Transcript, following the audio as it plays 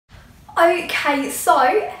Okay, so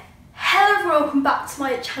hello everyone, welcome back to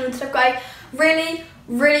my channel. Today I've got a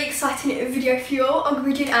really exciting video for you all. I'm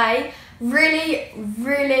going to be doing a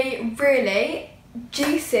really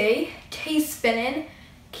juicy tea spinning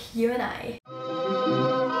Q&A.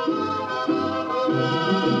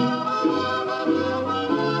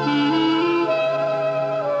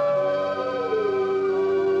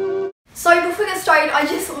 So before we get started, I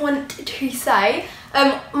just want to say,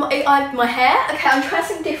 my hair, okay, I'm trying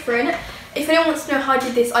something different. If anyone wants to know how I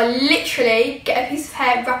did this, I literally get a piece of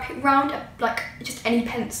hair, wrap it around like just any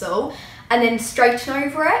pencil, and then straighten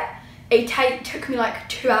over it. It took me like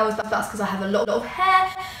 2 hours, but that's because I have a lot of hair.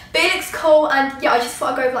 But it looks cool, and yeah, I just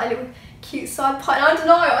thought I'd go with like a little cute side part. And I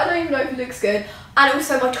don't even know if it looks good. And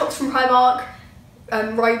also my top's from Primark,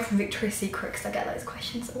 robe from Victoria's Secret, because I get those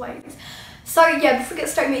questions always. So yeah, before we get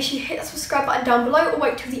started, make sure you hit that subscribe button down below, or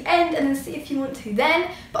wait till the end and then see if you want to then.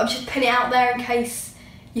 But I'm just putting it out there in case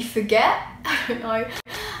you forget, I don't know.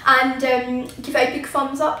 And give it a big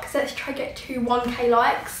thumbs up, because let's try to get to 1k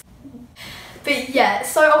likes. But yeah,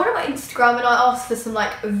 so I went on my Instagram and I asked for some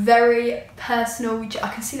like very personal, I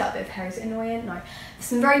can see that bit of hair, is it annoying? No.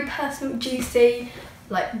 Some very personal, juicy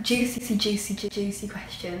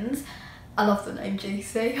questions. I love the name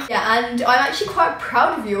Juicy. Yeah, and I'm actually quite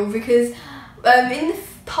proud of you all, because in the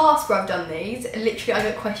past where I've done these, literally I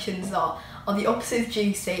get questions that are the opposite of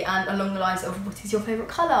juicy and along the lines of what is your favourite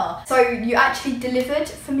colour. So you actually delivered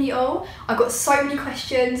for me all. I got so many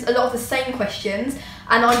questions, a lot of the same questions,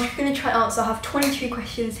 and I'm going to try and answer. I have 22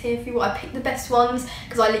 questions here for you. I picked the best ones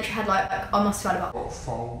because I literally had like I must have had about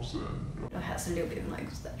 1,000. Okay, that's a little bit of an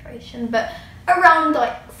exaggeration, but around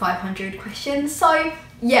like 500 questions. So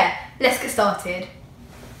yeah, let's get started.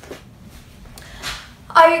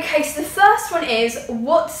 Okay, so the first one is,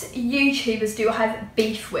 what YouTubers do I have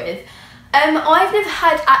beef with? I've never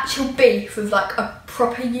had actual beef with like a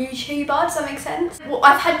proper YouTuber, does that make sense? Well,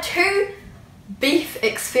 I've had two beef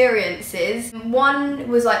experiences. One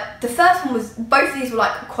was like, the first one was, both of these were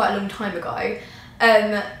like quite a long time ago.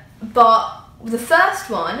 But the first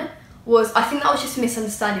one was, I think that was just a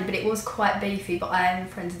misunderstanding, but it was quite beefy, but I am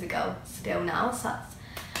friends with the girl still now, so that's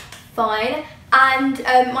fine. And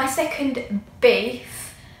my second beef,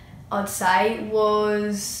 I'd say,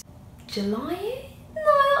 was July? No,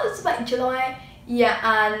 that was about July. Yeah,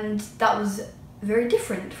 and that was very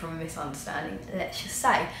different from a misunderstanding, let's just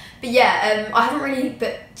say. But yeah, I haven't really,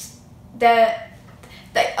 but they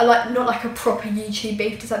are like not like a proper YouTube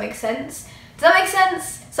beef, does that make sense? Does that make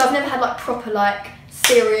sense? So I've never had like proper like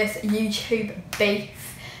serious YouTube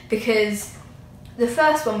beef, because the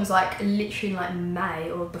first one was like literally like May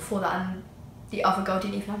or before that, and the other girl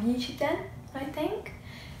didn't even have YouTube then, I don't think.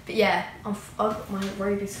 But yeah, I've got my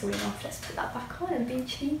robe is falling off. Let's put that back on and be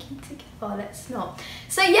cheeky together. Let's not.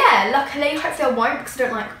 So yeah, luckily, hopefully I won't, because I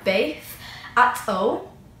don't like beef at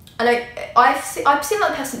all. I've seen like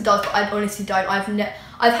a person that does, but I honestly don't. I've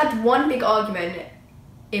had one big argument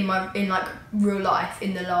in like real life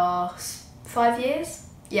in the last 5 years.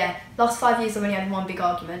 Yeah, last 5 years I've only had one big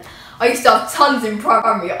argument. I used to have tons in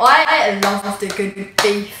primary. I loved a good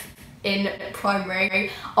beef in primary.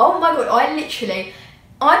 Oh my god,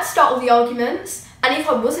 I'd start all the arguments, and if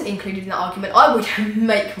I wasn't included in that argument, I would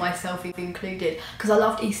make myself included, because I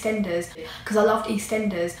loved EastEnders.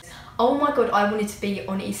 Oh my god, I wanted to be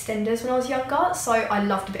on EastEnders when I was younger, so I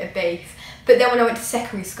loved a bit of beef. But then when I went to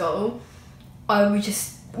secondary school, I would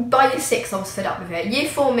just, by year 6 I was fed up with it. Year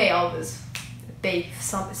 4 me, I was beef.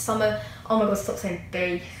 Summer, oh my god, stop saying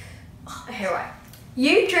beef. Okay, right.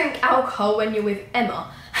 You drink alcohol when you're with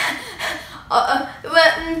Emma. I'm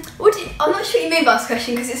not sure what you mean by this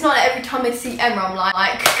question, because it's not like every time I see Emma I'm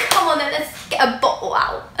like, come on then, let's get a bottle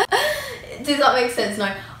out. Does that make sense?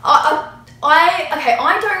 No. I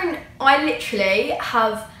literally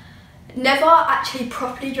have never actually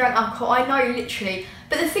properly drank alcohol. I know literally,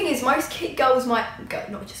 but the thing is, most girls not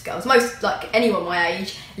just girls, most like anyone my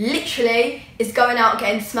age literally is going out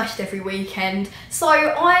getting smashed every weekend. So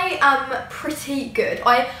I am pretty good.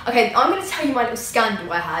 Okay, I'm going to tell you my little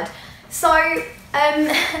scandal I had. So,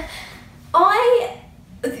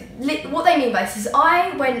 what they mean by this is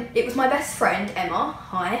it was my best friend, Emma,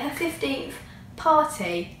 her 15th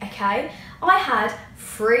party, okay? I had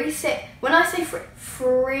 3 sips, when I say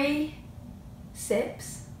 3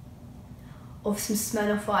 sips of some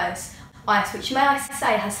Smirnoff Ice, which may I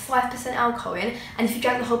say has 5% alcohol in, and if you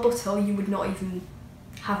drank the whole bottle, you would not even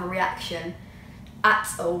have a reaction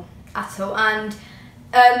at all. And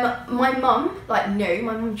my mum knew,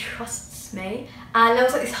 my mum trusts me, and there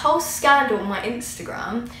was like this whole scandal on my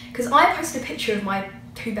Instagram, because I posted a picture of my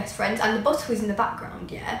 2 best friends, and the bottle was in the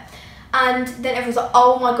background, yeah, And then everyone's like,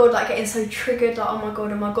 oh my god, like getting so triggered, like oh my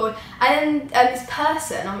god, oh my god. And then this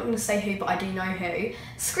person, I'm not going to say who, but I do know who,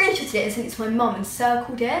 screenshotted it and sent it to my mum and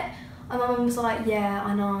circled it. And my mum was like, yeah,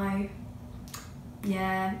 I know.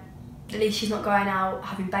 Yeah, at least she's not going out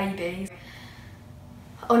having babies.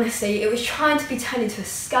 Honestly, it was trying to be turned into a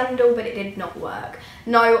scandal, but it did not work.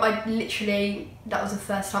 No, I literally, that was the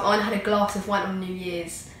first time. I had a glass of wine on New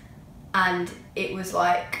Year's and it was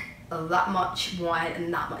like that much wine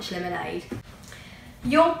and that much lemonade.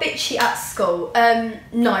 You're bitchy at school?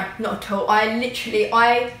 No, not at all.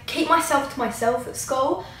 I keep myself to myself at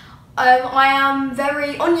school. I am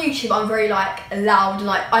very, on YouTube I'm very like loud and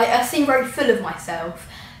like, I seem very full of myself.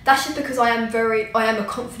 That's just because I am a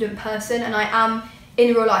confident person, and I am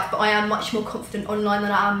in real life, but I am much more confident online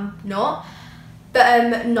than I am not.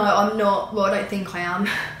 But no, I'm not, well I don't think I am.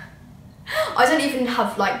 I don't even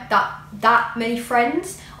have like that many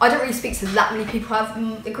friends. I don't really speak to that many people. I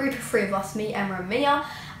have a group of 3 of us, me, Emma and Mia,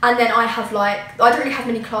 and then I have like, I don't really have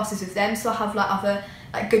many classes with them, so I have like other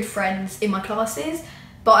like good friends in my classes,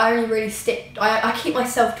 but I only really I keep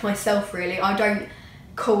myself to myself really. I don't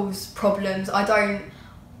cause problems, I don't,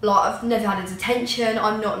 like, I've never had his attention.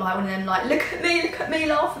 I'm not like one of them like, look at me,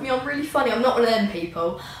 laugh at me, I'm really funny. I'm not one of them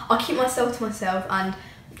people. I keep myself to myself, and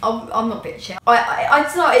I'm not bitchy. I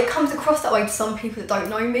don't know, it comes across that way to some people that don't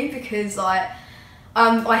know me, because like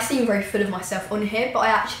I seem very full of myself on here, but I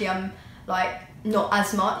actually am like not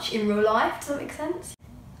as much in real life. Does that make sense?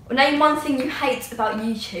 Name one thing you hate about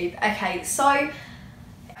YouTube. Okay, so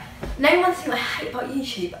name one thing I hate about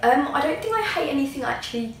YouTube. I don't think I hate anything I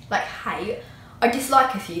actually like hate. I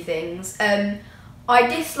dislike a few things. I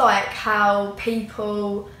dislike how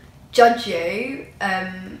people judge you,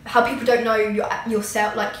 how people don't know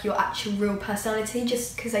yourself, like your actual real personality,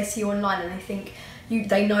 just because they see you online and they think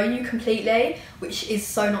they know you completely, which is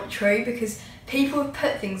so not true, because people have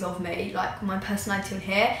put things of me, like my personality on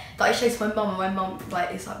here, that I show to my mum, and my mum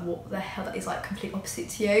like is like, what the hell, that is like complete opposite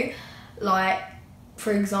to you. Like,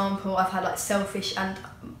 for example, I've had like selfish, and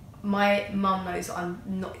my mum knows that I'm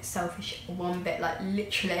not selfish one bit, like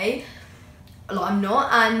literally, like I'm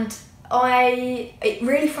not, and it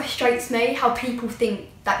really frustrates me how people think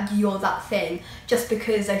that you're that thing just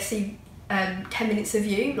because they see 10 minutes of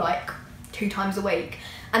you like 2 times a week,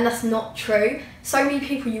 and that's not true. So many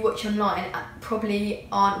people you watch online probably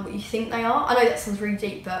aren't what you think they are. I know that sounds really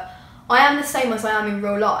deep, but I am the same as I am in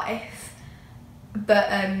real life, but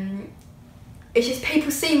it's just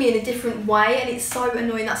people see me in a different way, and it's so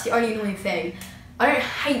annoying. That's the only annoying thing. I don't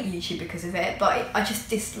hate YouTube because of it, but I just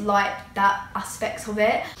dislike that aspect of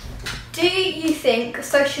it. Do you think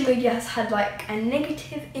social media has had like a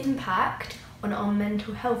negative impact on our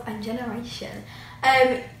mental health and generation?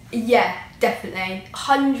 Yeah, definitely.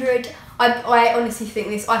 100. I honestly think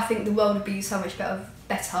this. I think the world would be so much better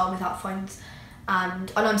without phones.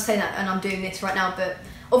 And I'm saying that, and I'm doing this right now. But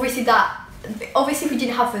obviously, if we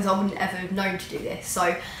didn't have phones, I wouldn't ever have known to do this.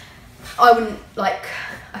 So I wouldn't like.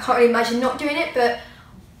 I can't really imagine not doing it. But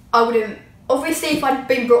I wouldn't. Obviously, if I'd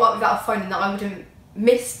been brought up without a phone, then I wouldn't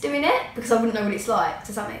miss doing it, because I wouldn't know what it's like.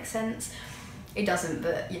 Does that make sense? It doesn't,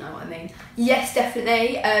 but you know what I mean. Yes,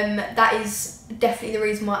 definitely. That is definitely the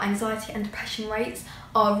reason why anxiety and depression rates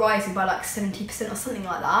are rising by like 70% or something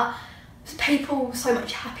like that. People were so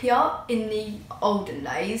much happier in the olden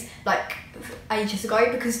days, like ages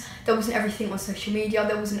ago, because there wasn't everything on social media.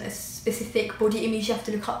 There wasn't a specific body image you have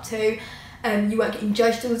to look up to. You weren't getting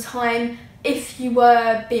judged all the time. If you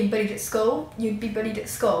were being bullied at school, you'd be bullied at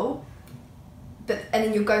school, and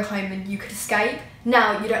then you'll go home and you could escape.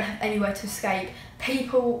 Now you don't have anywhere to escape.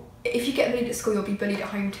 People, if you get bullied at school, you'll be bullied at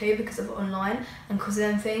home too, because of online and because of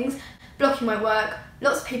them things. Blocking won't work.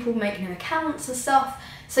 Lots of people making accounts and stuff.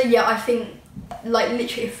 So yeah, I think like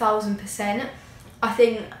literally 1000%. I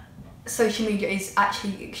think social media is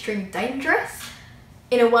actually extremely dangerous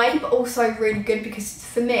in a way, but also really good, because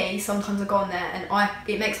for me, sometimes I go on there and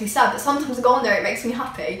it makes me sad, but sometimes I go on there, it makes me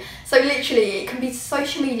happy. So literally,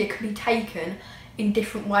 social media can be taken in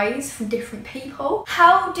different ways from different people.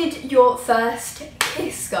 How did your first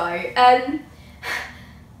kiss go?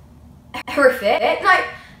 Horrific. No,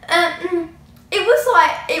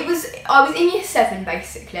 I was in year 7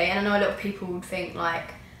 basically, and I know a lot of people would think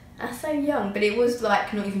like, that's so young, but it was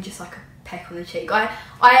like not even just like a peck on the cheek.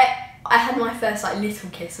 I had my first like little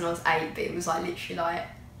kiss when I was 8, but it was like literally like,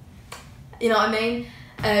 you know what I mean?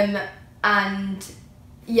 And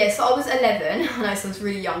yeah, so I was 11. I know it sounds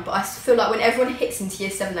really young, but I feel like when everyone hits into year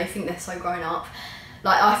 7, they think they're so grown up.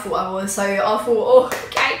 Like I thought I was, so I thought, oh,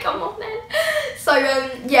 okay, come on then. So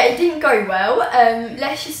yeah, it didn't go well.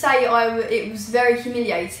 Let's just say it was very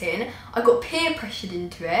humiliating. I got peer pressured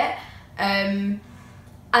into it.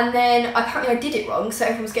 and then apparently I did it wrong, so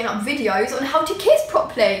everyone was getting up videos on how to kiss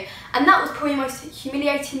properly, and that was probably the most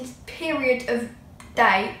humiliating period of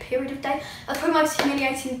day. That's probably the most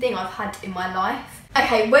humiliating thing I've had in my life.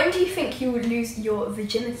 Okay, when do you think you would lose your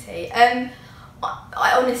virginity? I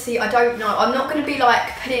honestly, I don't know. I'm not going to be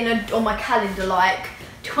like putting it on my calendar like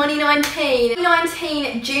 2019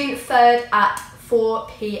 June 3rd at 4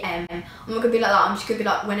 PM. I'm not going to be like that. I'm just going to be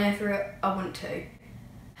like whenever I want to.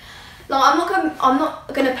 Like I'm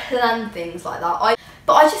not gonna plan things like that.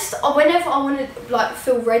 Whenever I want to like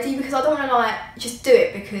feel ready, because I don't want to like just do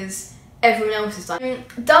it because everyone else is done.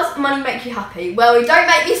 Does money make you happy? Well, it don't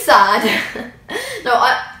make me sad.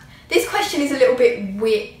 No, this question is a little bit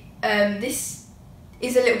weird. This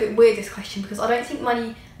question, because I don't think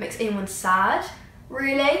money makes anyone sad,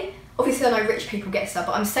 really. Obviously, I know rich people get sad,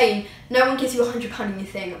 but I'm saying no one gives you £100 and you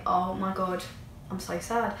think, oh my god, I'm so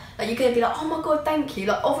sad. Like, you're gonna be like, oh my god, thank you.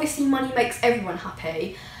 Like, obviously money makes everyone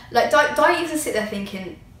happy. Like, don't even sit there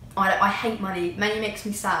thinking, I hate money makes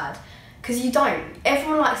me sad, because you don't.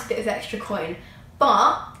 Everyone likes a bit of extra coin,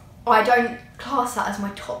 but I don't class that as my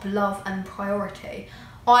top love and priority.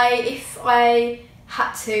 If I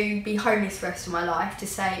had to be homeless for the rest of my life to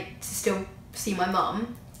still see my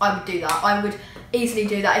mum, I would do that. I would easily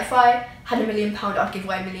do that. If I had £1 million, I'd give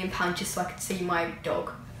away £1 million just so I could see my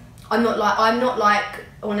dog. I'm not like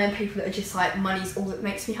one of them people that are just like, money's all that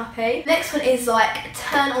makes me happy. Next one is like,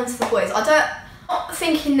 turn on to the boys. I'm not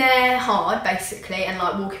thinking they're hard, basically, and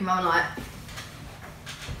like walking around like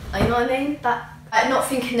you know what I mean? Not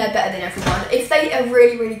thinking they're better than everyone. If they are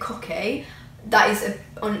really, really cocky, that is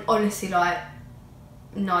honestly like,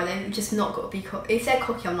 no, they're just not got to be cocky. If they're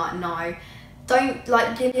cocky, I'm like, no. Don't,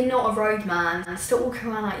 like, you're not a road man, and still walking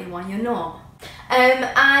around like you're one, you're not.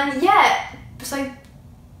 And yeah, so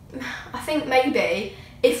I think maybe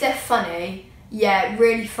if they're funny, yeah,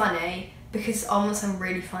 really funny, because I want someone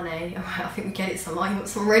really funny. I think we get it somehow, you want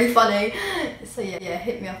someone really funny. So yeah,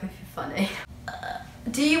 hit me up if you're funny.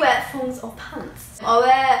 Do you wear thongs or pants?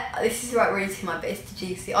 This is like really too much, but it's the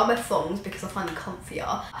GC. I wear thongs because I find them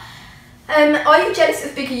comfier. Are you jealous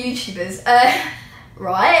of bigger YouTubers?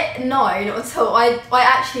 Right? No, not at all. I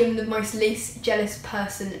actually am the most least jealous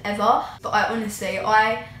person ever. But I honestly,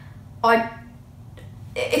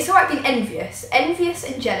 it's alright being envious. Envious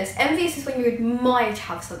and jealous. Envious is when you admire to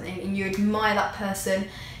have something and you admire that person.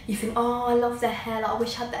 You think, oh, I love their hair, like I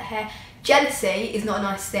wish I had that hair. Jealousy is not a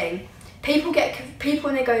nice thing. People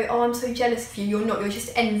when they go, oh, I'm so jealous of you, you're not, you're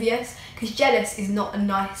just envious. Because jealous is not a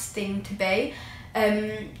nice thing to be.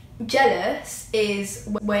 Jealous is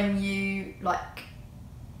when you like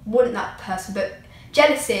want that person, but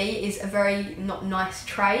jealousy is a very not nice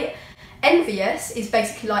trait. Envious is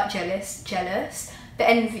basically like jealous, but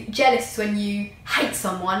jealous is when you hate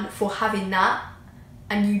someone for having that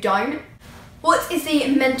and you don't. What is the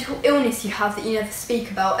mental illness you have that you never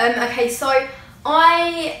speak about? Okay, so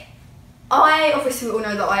I obviously we all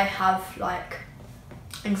know that I have like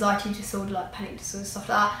anxiety disorder, like panic disorder, stuff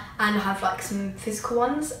like that, and I have like some physical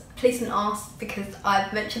ones. Please don't ask because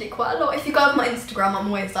I've mentioned it quite a lot. If you go on my Instagram, I'm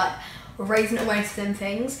always like raising awareness to them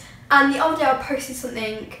things. And the other day I posted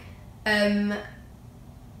something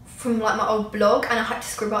from like my old blog, and I had to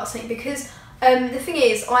scrub out something because the thing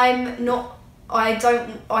is, I don't want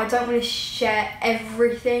to share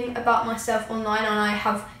everything about myself online, and I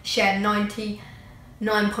have shared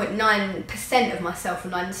 99.9% of myself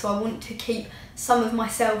online, so I want to keep some of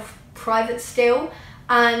myself private still.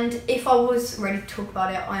 And if I was ready to talk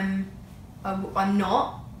about it, I'm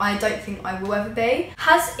not. I don't think I will ever be.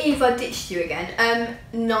 Has Eva ditched you again?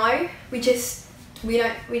 No, we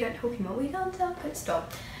don't talk anymore. We don't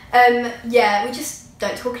stop. Yeah, we just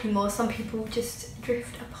don't talk anymore. Some people just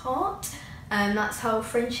drift apart, and that's how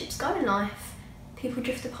friendships go in life. People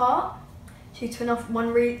drift apart due to a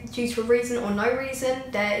reason or no reason.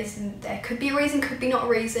 There could be a reason, could be not a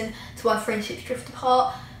reason to why friendships drift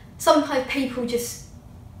apart. Sometimes people just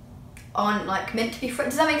aren't like meant to be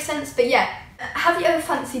friends. Does that make sense? But yeah, have you ever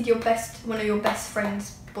fancied one of your best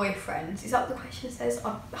friend's boyfriends? Is that what the question says?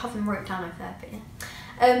 I have them wrote down over there, but yeah.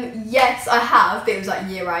 Yes, I have, but it was like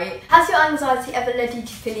year 8. Has your anxiety ever led you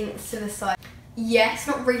to feeling suicide? Yes,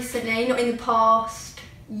 not recently, not in the past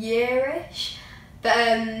year-ish, but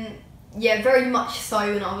yeah, very much so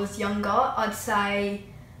when I was younger. I'd say,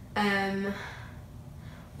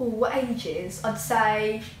 what ages? I'd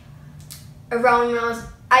say around when I was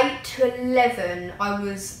 8 to 11,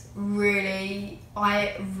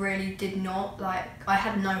 I really did not, like, I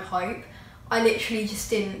had no hope. I literally just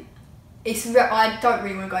didn't, I don't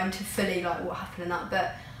really want to go into fully like what happened and that,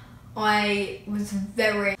 but I was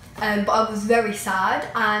very sad,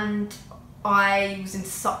 and I was in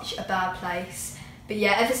such a bad place But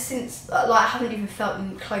yeah, ever since, like, I haven't even felt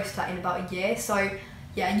close to that in about a year. So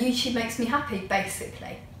yeah, YouTube makes me happy,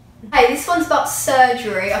 basically. Hey, this one's about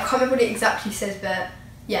surgery. I can't remember what it exactly says, but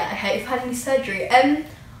yeah, okay, if I had any surgery. I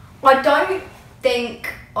don't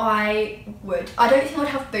think I would. I don't think I'd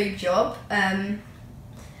have a boob job.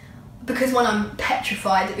 Because one, I'm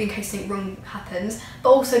petrified in case something wrong happens,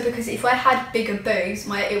 but also because if I had bigger boobs,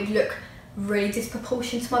 it would look really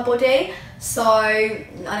disproportionate to my body. So I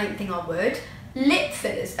don't think I would. Lip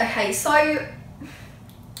fillers. Okay, so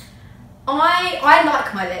I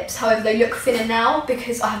like my lips, however they look thinner now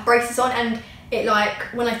because I have braces on, and it, like,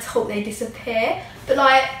 when I talk they disappear, but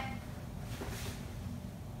like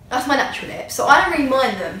that's my natural lips, so I don't really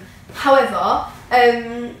mind them. However,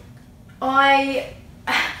 I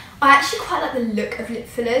actually quite like the look of lip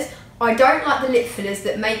fillers. I don't like the lip fillers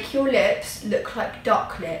that make your lips look like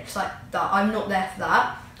duck lips, like that. I'm not there for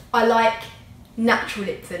that. I like natural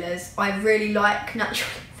lip fillers. I really like natural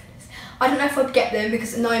lip fillers. I don't know if I'd get them,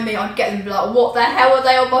 because knowing me, I'd get them and be like, what the hell are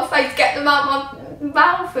they on my face? Get them out my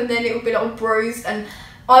mouth, and then it would be like all bruised, and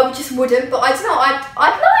I just wouldn't. But I don't know, I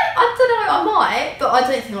don't know, I might, but I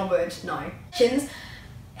don't think I would, no.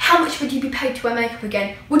 How much would you be paid to wear makeup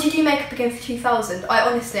again? Would you do makeup again for 2,000?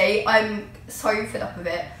 I'm so fed up of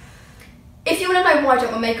it. If you want to know why I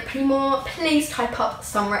don't wear makeup anymore, please type up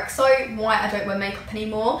Sunrexo, why I don't wear makeup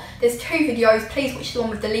anymore. There's 2 videos, please watch the one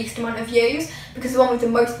with the least amount of views, because the one with the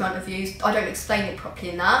most amount of views, I don't explain it properly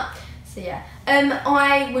in that. So yeah,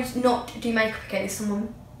 I would not do makeup again if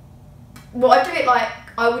someone, well, I do it like,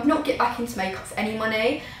 I would not get back into makeup for any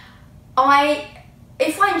money.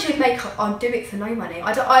 If I enjoyed makeup, I'd do it for no money.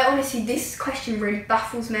 I honestly, this question really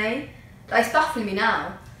baffles me. Like, it's baffling me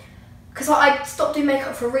now. Because I stopped doing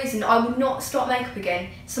makeup for a reason. I would not start makeup again.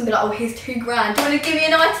 Somebody like, oh, here's $2 grand. Do you want to give me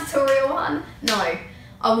an eye tutorial, hun? No,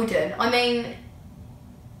 I wouldn't. I mean,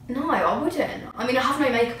 no, I wouldn't. I mean, I have no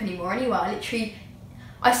makeup anymore anyway.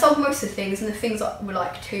 I sold most of the things, and the things that were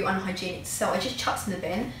like too unhygienic to sell, I just chucked in the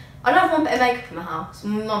bin. I don't have one bit of makeup in my house.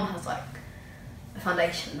 My mum has like a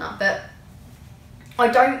foundation and that, but I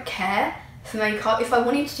don't care for makeup. If I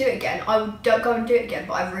wanted to do it again, I would go and do it again,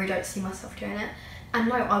 but I really don't see myself doing it. And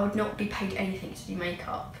no, I would not be paid anything to do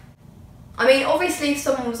makeup. I mean, obviously if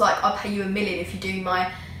someone was like, I'll pay you $1 million if you do my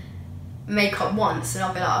makeup once, and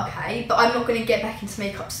I'll be like, okay, but I'm not going to get back into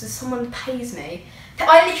makeup, so someone pays me.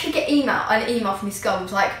 I literally get an email from this girl who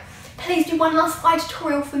was like, please do one last eye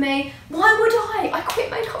tutorial for me. Why would I? I quit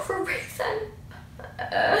makeup for a reason.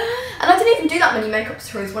 And I didn't even do that many makeup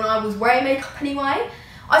tutorials when I was wearing makeup anyway.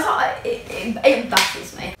 I thought it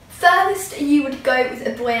baffles me. Furthest you would go with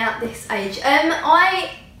a boy at this age? I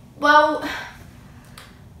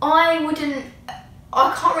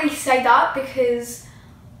can't really say that because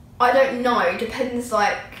I don't know. It depends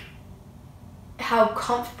like how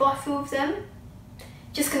comfortable I feel with them.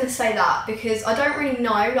 Just gonna say that because I don't really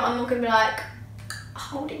know. I'm not gonna be like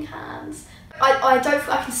holding hands. I don't think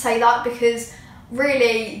I can say that because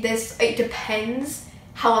really it depends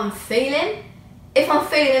how I'm feeling. If I'm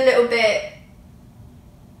feeling a little bit,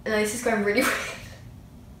 no, this is going really weird.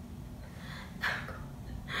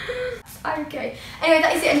 Okay. Anyway,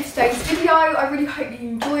 that is the end of today's video. I really hope you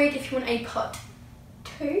enjoyed. If you want a part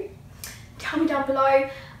 2, tell me down below.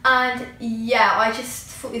 And yeah, I just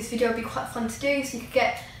thought this video would be quite fun to do so you could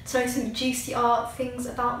get to know some juicy things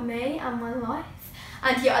about me and my life.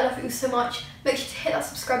 And yeah, I love you all so much. Make sure to hit that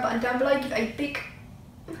subscribe button down below. Give it a big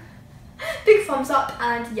thumbs up.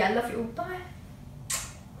 And yeah, I love you all. Bye.